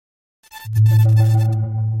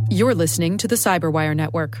You're listening to the Cyberwire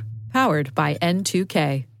Network, powered by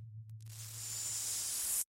N2K.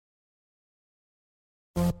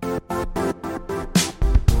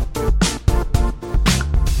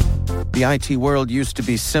 The IT world used to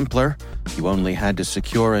be simpler. You only had to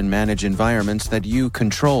secure and manage environments that you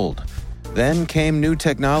controlled. Then came new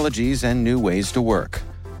technologies and new ways to work.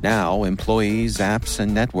 Now, employees, apps,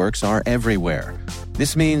 and networks are everywhere.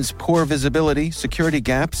 This means poor visibility, security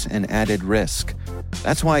gaps, and added risk.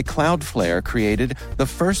 That's why Cloudflare created the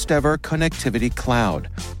first-ever connectivity cloud.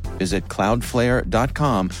 Visit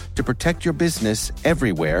cloudflare.com to protect your business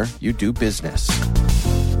everywhere you do business.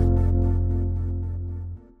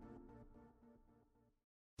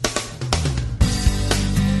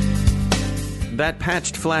 That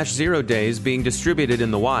patched Flash 0 days being distributed in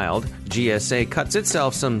the wild, GSA cuts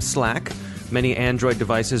itself some slack. Many Android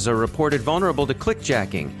devices are reported vulnerable to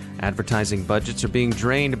clickjacking. Advertising budgets are being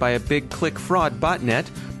drained by a big click fraud botnet.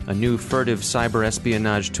 A new furtive cyber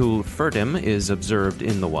espionage tool, Furtim, is observed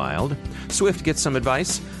in the wild. Swift gets some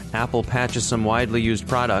advice. Apple patches some widely used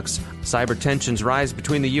products. Cyber tensions rise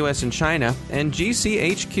between the US and China. And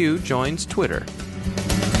GCHQ joins Twitter.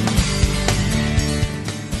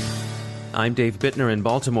 I'm Dave Bittner in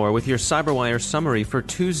Baltimore with your CyberWire summary for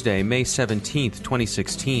Tuesday, May 17th,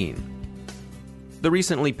 2016. The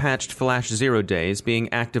recently patched Flash 0 days being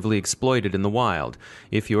actively exploited in the wild.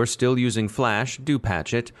 If you're still using Flash, do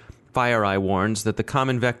patch it. FireEye warns that the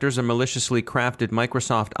common vectors are maliciously crafted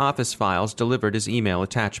Microsoft Office files delivered as email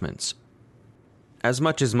attachments. As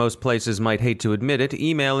much as most places might hate to admit it,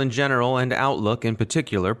 email in general and Outlook in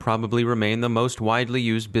particular probably remain the most widely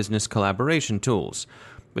used business collaboration tools.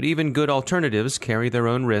 But even good alternatives carry their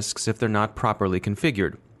own risks if they're not properly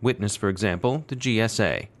configured. Witness, for example, the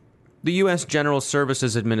GSA. The U.S. General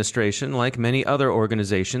Services Administration, like many other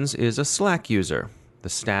organizations, is a Slack user. The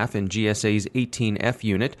staff in GSA's 18F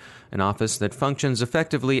unit, an office that functions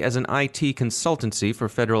effectively as an IT consultancy for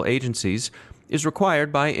federal agencies, is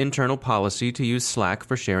required by internal policy to use Slack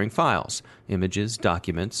for sharing files, images,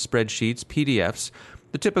 documents, spreadsheets, PDFs,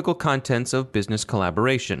 the typical contents of business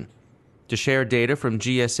collaboration. To share data from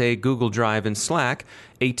GSA, Google Drive, and Slack,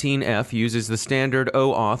 18F uses the standard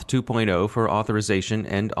OAuth 2.0 for authorization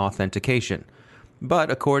and authentication. But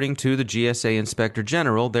according to the GSA Inspector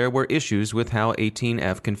General, there were issues with how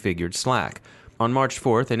 18F configured Slack. On March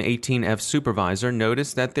 4th, an 18F supervisor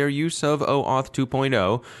noticed that their use of OAuth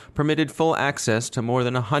 2.0 permitted full access to more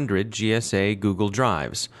than 100 GSA Google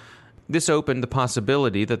Drives. This opened the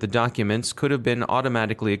possibility that the documents could have been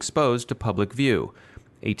automatically exposed to public view.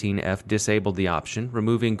 18F disabled the option,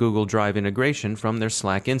 removing Google Drive integration from their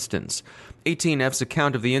Slack instance. 18F's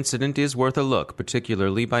account of the incident is worth a look,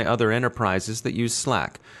 particularly by other enterprises that use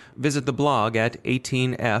Slack. Visit the blog at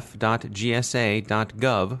 18f.gsa.gov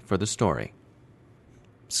for the story.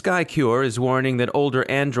 SkyCure is warning that older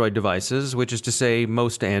Android devices, which is to say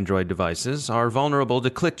most Android devices, are vulnerable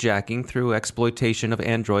to clickjacking through exploitation of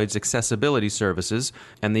Android's accessibility services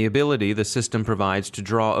and the ability the system provides to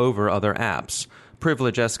draw over other apps.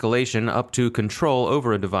 Privilege escalation up to control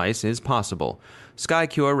over a device is possible.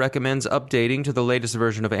 SkyCure recommends updating to the latest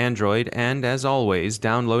version of Android and, as always,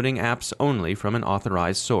 downloading apps only from an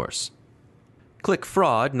authorized source. Click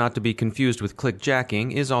fraud, not to be confused with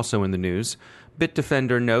clickjacking, is also in the news.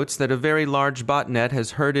 Bitdefender notes that a very large botnet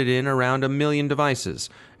has herded in around 1 million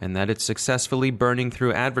devices, and that it's successfully burning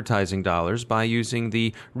through advertising dollars by using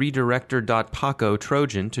the redirector.paco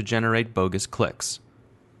Trojan to generate bogus clicks.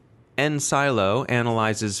 NSilo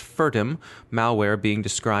analyzes Furtim, malware being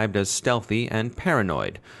described as stealthy and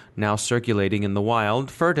paranoid. Now circulating in the wild,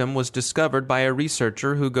 Furtim was discovered by a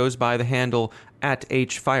researcher who goes by the handle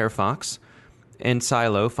 @HFirefox.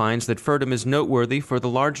 NSilo finds that Furtim is noteworthy for the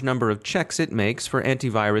large number of checks it makes for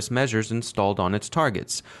antivirus measures installed on its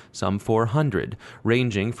targets, some 400,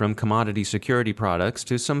 ranging from commodity security products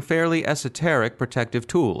to some fairly esoteric protective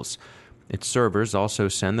tools. Its servers also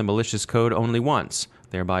send the malicious code only once,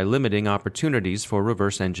 thereby limiting opportunities for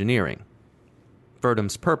reverse engineering.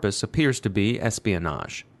 Furtim's purpose appears to be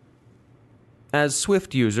espionage. As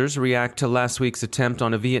Swift users react to last week's attempt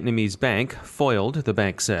on a Vietnamese bank, foiled, the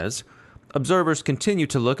bank says, observers continue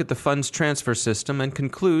to look at the funds transfer system and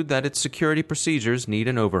conclude that its security procedures need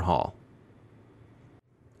an overhaul.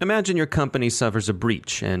 Imagine your company suffers a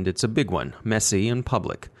breach, and it's a big one, messy and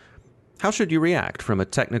public. How should you react from a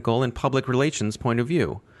technical and public relations point of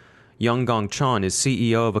view? Young-Gong Chon is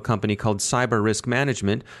CEO of a company called Cyber Risk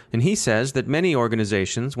Management, and he says that many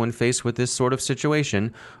organizations, when faced with this sort of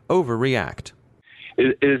situation, overreact.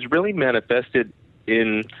 It is really manifested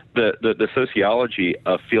in the sociology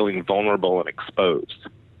of feeling vulnerable and exposed.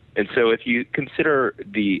 And so if you consider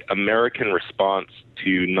the American response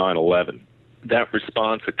to 9/11, that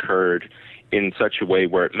response occurred in such a way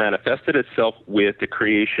where it manifested itself with the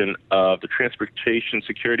creation of the Transportation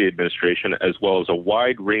Security Administration, as well as a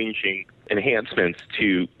wide-ranging enhancements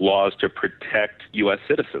to laws to protect U.S.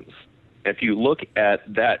 citizens. If you look at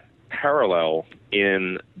that parallel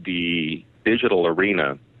in the digital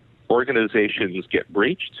arena, organizations get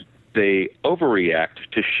breached, they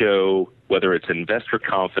overreact to show whether it's investor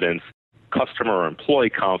confidence, customer or employee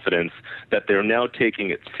confidence, that they're now taking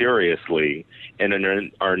it seriously and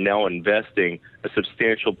are now investing a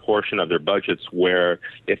substantial portion of their budgets, where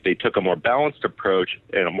if they took a more balanced approach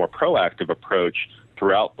and a more proactive approach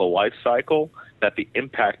throughout the life cycle, that the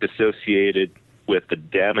impact associated with the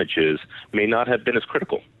damages may not have been as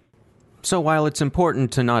critical. So while it's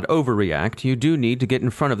important to not overreact, you do need to get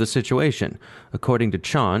in front of the situation. According to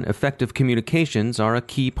Chan, effective communications are a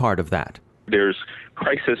key part of that. There's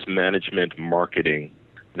crisis management marketing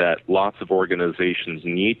that lots of organizations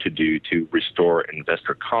need to do to restore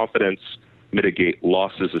investor confidence, mitigate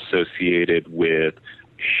losses associated with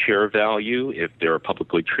share value if they're a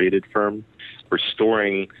publicly traded firm,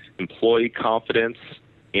 restoring employee confidence,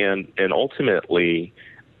 and ultimately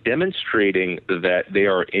demonstrating that they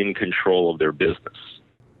are in control of their business.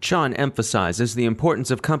 Chan emphasizes the importance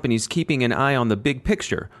of companies keeping an eye on the big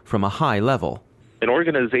picture from a high level. An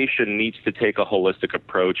organization needs to take a holistic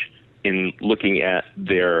approach in looking at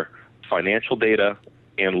their financial data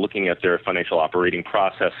and looking at their financial operating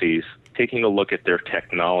processes, taking a look at their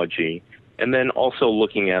technology, and then also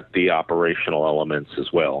looking at the operational elements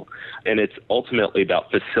as well. And it's ultimately about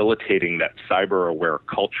facilitating that cyber-aware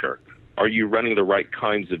culture. Are you running the right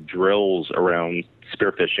kinds of drills around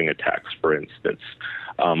spear phishing attacks, for instance?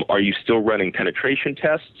 Are you still running penetration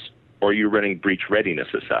tests, or are you running breach readiness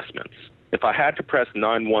assessments? If I had to press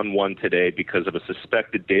 911 today because of a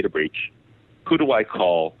suspected data breach, who do I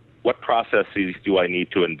call? What processes do I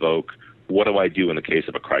need to invoke? What do I do in the case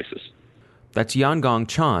of a crisis? That's Yangong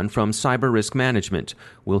Chan from Cyber Risk Management.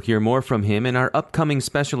 We'll hear more from him in our upcoming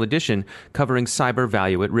special edition covering cyber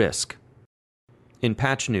value at risk. In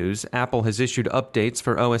patch news, Apple has issued updates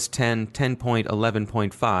for OS X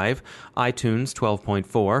 10.11.5, iTunes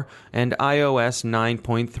 12.4, and iOS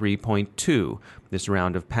 9.3.2. This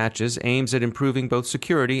round of patches aims at improving both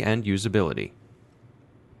security and usability.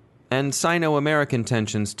 And Sino-American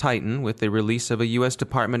tensions tighten with the release of a U.S.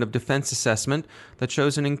 Department of Defense assessment that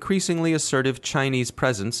shows an increasingly assertive Chinese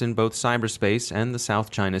presence in both cyberspace and the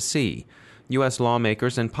South China Sea. U.S.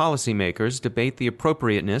 lawmakers and policymakers debate the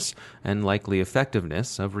appropriateness and likely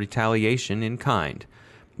effectiveness of retaliation in kind.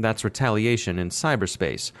 That's retaliation in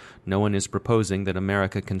cyberspace. No one is proposing that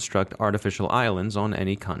America construct artificial islands on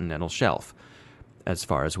any continental shelf, as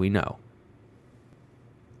far as we know.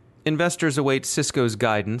 Investors await Cisco's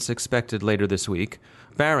guidance expected later this week.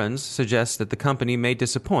 Barron's suggests that the company may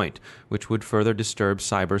disappoint, which would further disturb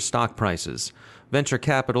cyber stock prices. Venture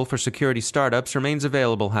capital for security startups remains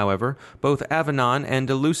available, however. Both Avanan and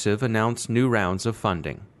Elusive announced new rounds of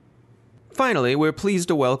funding. Finally, we're pleased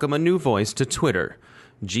to welcome a new voice to Twitter.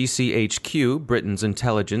 GCHQ, Britain's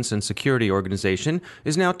intelligence and security organization,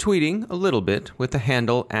 is now tweeting a little bit with the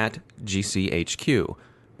handle @GCHQ.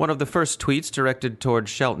 One of the first tweets directed toward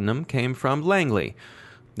Cheltenham came from Langley.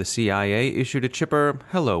 The CIA issued a chipper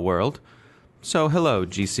 "Hello World." So hello,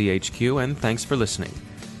 GCHQ, and thanks for listening.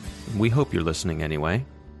 We hope you're listening anyway.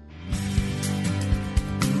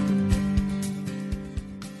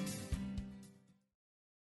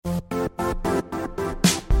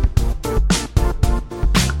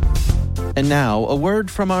 And now, a word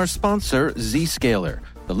from our sponsor, Zscaler,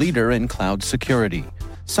 the leader in cloud security.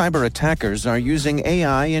 Cyber attackers are using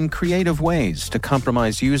AI in creative ways to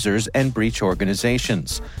compromise users and breach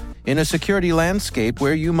organizations. In a security landscape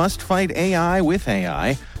where you must fight AI with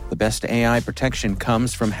AI, the best AI protection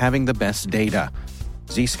comes from having the best data.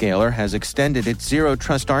 Zscaler has extended its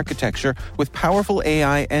zero-trust architecture with powerful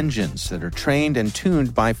AI engines that are trained and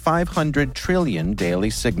tuned by 500 trillion daily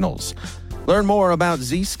signals. Learn more about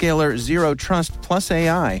Zscaler Zero Trust Plus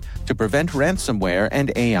AI to prevent ransomware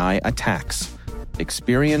and AI attacks.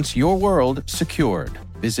 Experience your world secured.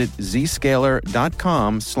 Visit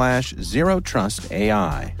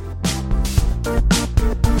zscaler.com/zerotrustai.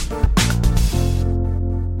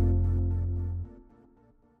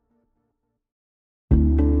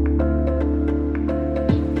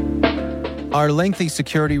 Are lengthy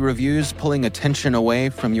security reviews pulling attention away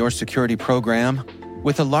from your security program?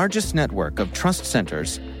 With the largest network of trust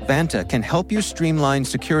centers, Vanta can help you streamline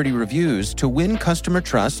security reviews to win customer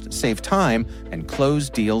trust, save time, and close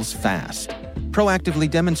deals fast. Proactively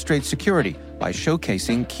demonstrate security by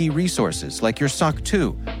showcasing key resources like your SOC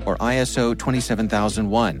 2 or ISO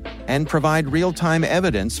 27001 and provide real-time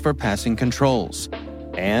evidence for passing controls.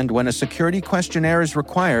 And when a security questionnaire is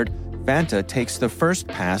required, Vanta takes the first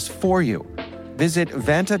pass for you. Visit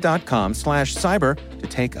vanta.com/cyber to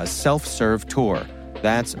take a self-serve tour.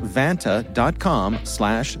 That's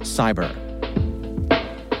vanta.com/cyber.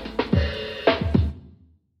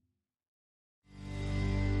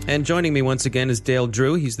 And joining me once again is Dale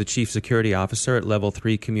Drew. He's the Chief Security Officer at Level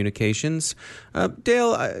 3 Communications.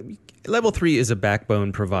 Dale, Level 3 is a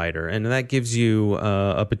backbone provider, and that gives you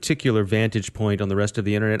a particular vantage point on the rest of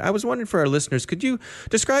the Internet. I was wondering for our listeners, could you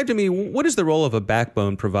describe to me what is the role of a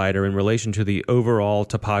backbone provider in relation to the overall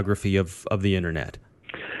topography of the Internet?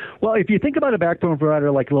 Well, if you think about a backbone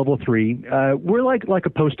provider like Level 3, we're like a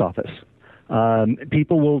post office.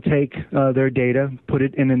 People will take their data, put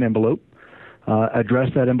it in an envelope,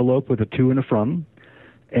 address that envelope with a to and a from,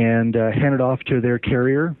 and hand it off to their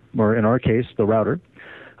carrier, or in our case, the router.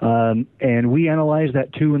 And we analyze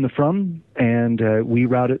that to and the from, and we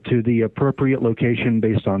route it to the appropriate location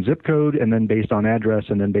based on zip code, and then based on address,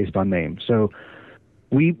 and then based on name. So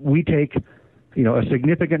we take a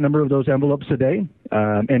significant number of those envelopes a day,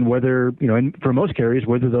 and whether, and for most carriers,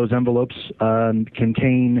 whether those envelopes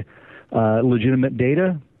contain legitimate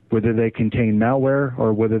data, whether they contain malware,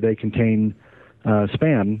 or whether they contain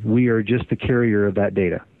spam, we are just the carrier of that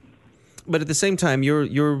data. But at the same time,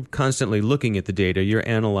 you're constantly looking at the data, you're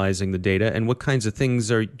analyzing the data, and what kinds of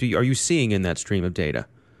things are you seeing in that stream of data?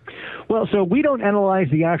 Well, so we don't analyze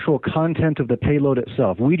the actual content of the payload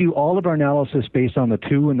itself. We do all of our analysis based on the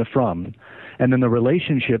to and the from, and then the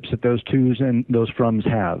relationships that those tos and those froms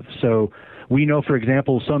have. So we know, for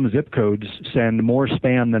example, some zip codes send more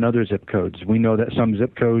spam than other zip codes. We know that some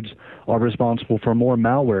zip codes are responsible for more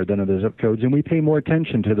malware than other zip codes, and we pay more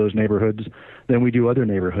attention to those neighborhoods than we do other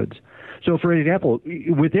neighborhoods. So, for example,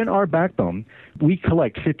 within our backbone, we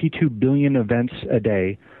collect 52 billion events a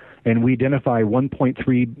day, and we identify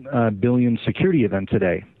 1.3 billion security events a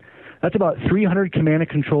day. That's about 300 command and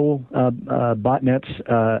control botnets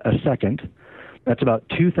a second. That's about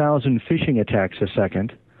 2,000 phishing attacks a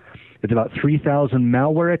second. It's about 3,000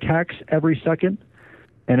 malware attacks every second,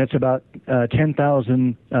 and it's about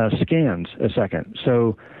 10,000 scans a second.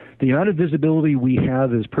 So the amount of visibility we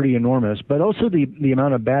have is pretty enormous, but also the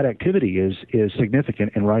amount of bad activity is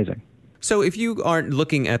significant and rising. So if you aren't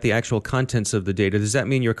looking at the actual contents of the data, does that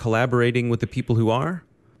mean you're collaborating with the people who are?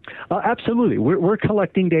 Absolutely. We're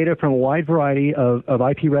collecting data from a wide variety of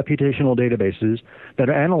IP reputational databases that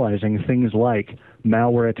are analyzing things like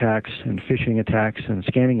malware attacks and phishing attacks and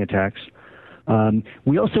scanning attacks.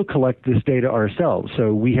 We also collect this data ourselves.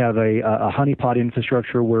 So we have a honeypot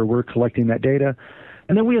infrastructure where we're collecting that data.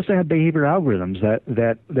 And then we also have behavior algorithms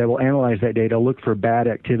that will analyze that data, look for bad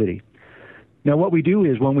activity. Now, what we do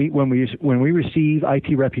is when we receive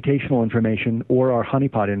IP reputational information or our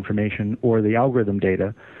honeypot information or the algorithm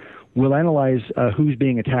data, we'll analyze who's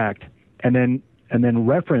being attacked and then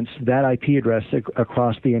reference that IP address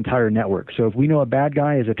across the entire network. So if we know a bad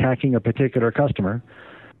guy is attacking a particular customer,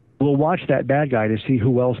 we'll watch that bad guy to see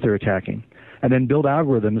who else they're attacking, and then build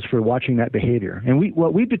algorithms for watching that behavior. And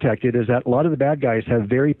what we've detected is that a lot of the bad guys have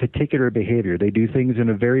very particular behavior. They do things in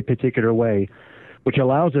a very particular way, which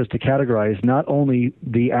allows us to categorize not only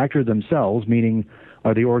the actor themselves, meaning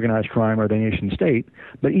are they organized crime or the nation state,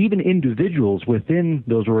 but even individuals within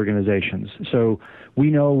those organizations. So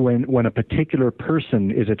we know when a particular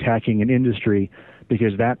person is attacking an industry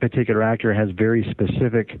because that particular actor has very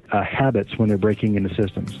specific habits when they're breaking into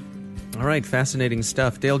systems. All right, fascinating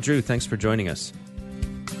stuff. Dale Drew, thanks for joining us.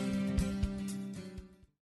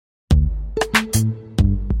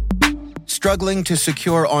 Struggling to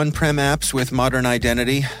secure on-prem apps with modern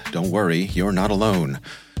identity? Don't worry, you're not alone.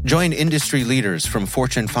 Join industry leaders from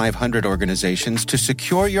Fortune 500 organizations to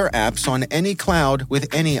secure your apps on any cloud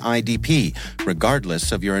with any IDP,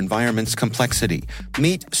 regardless of your environment's complexity.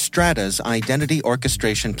 Meet Strata's identity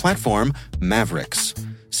orchestration platform, Mavericks.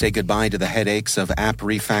 Say goodbye to the headaches of app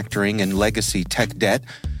refactoring and legacy tech debt.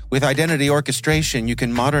 With identity orchestration, you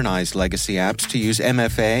can modernize legacy apps to use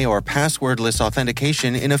MFA or passwordless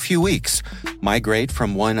authentication in a few weeks, migrate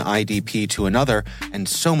from one IDP to another, and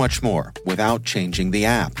so much more without changing the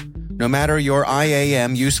app. No matter your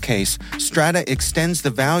IAM use case, Strata extends the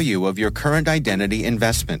value of your current identity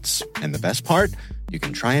investments. And the best part? You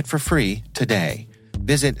can try it for free today.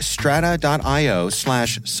 Visit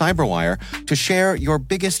strata.io/cyberwire to share your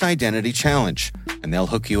biggest identity challenge, and they'll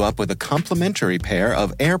hook you up with a complimentary pair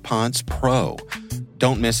of AirPods Pro.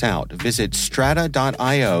 Don't miss out. Visit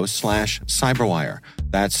strata.io/cyberwire.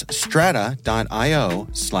 That's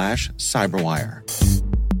strata.io/cyberwire.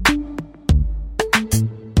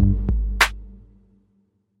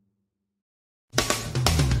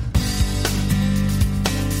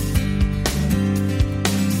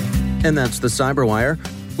 And that's the Cyberwire.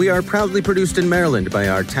 We are proudly produced in Maryland by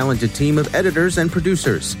our talented team of editors and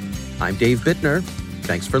producers. I'm Dave Bittner.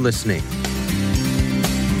 Thanks for listening.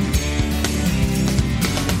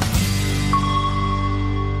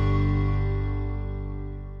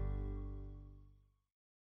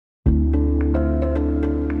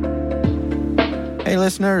 Hey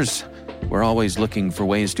listeners, we're always looking for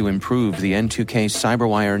ways to improve the N2K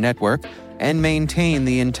Cyberwire network and maintain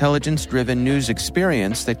the intelligence-driven news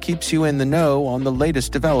experience that keeps you in the know on the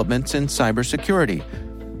latest developments in cybersecurity.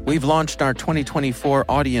 We've launched our 2024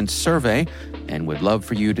 audience survey and would love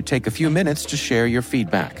for you to take a few minutes to share your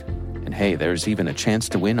feedback. And hey, there's even a chance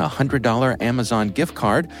to win a $100 Amazon gift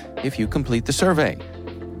card if you complete the survey.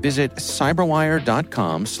 Visit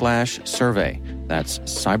cyberwire.com/survey. That's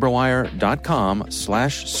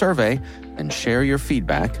cyberwire.com/survey and share your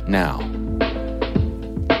feedback now.